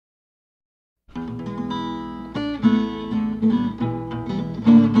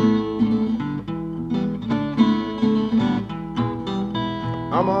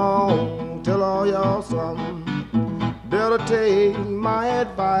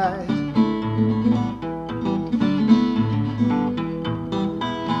advice.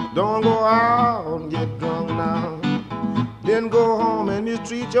 Don't go out and get drunk now. Then go home and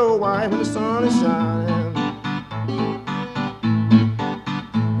mistreat your wife when the sun is shining.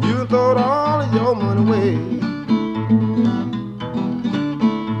 You throwed all of your money away.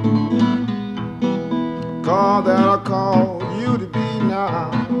 Call that I call you to be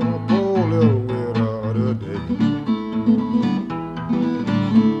now a poor little widow today.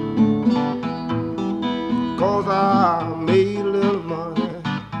 Cause I made a little money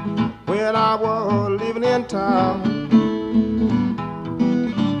when I was living in town.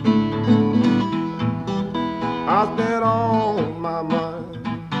 I spent all my money.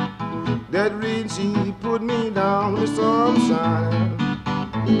 That reason she put me down when the sun shining.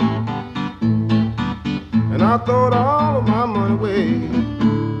 And I throwed all of my money away.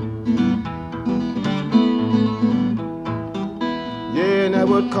 Yeah, and that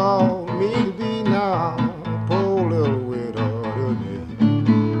would cause me to be now a poor little widow today.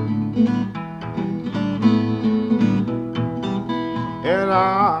 And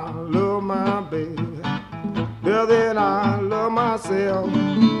I love my baby better than I love myself.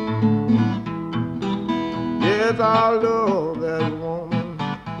 Yes, I love that woman.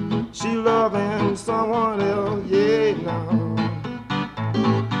 She loving someone else, yeah, now.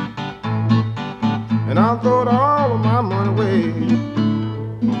 And I throwed all of my money away.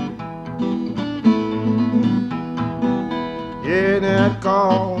 Yeah, that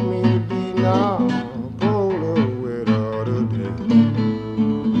called me to be now a poor little widow today.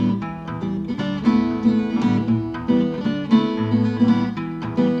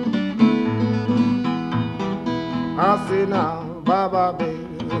 I say now, bye-bye, baby,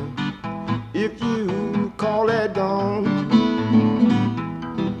 if you call that gone.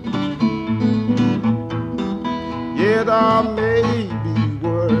 Yes, I may be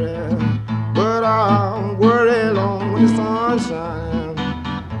worried, but I'll worry alone when the sun shines.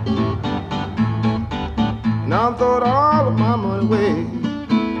 And I throwed all of my money away.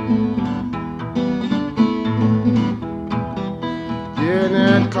 Yeah, and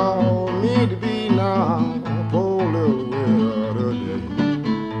that called me to be now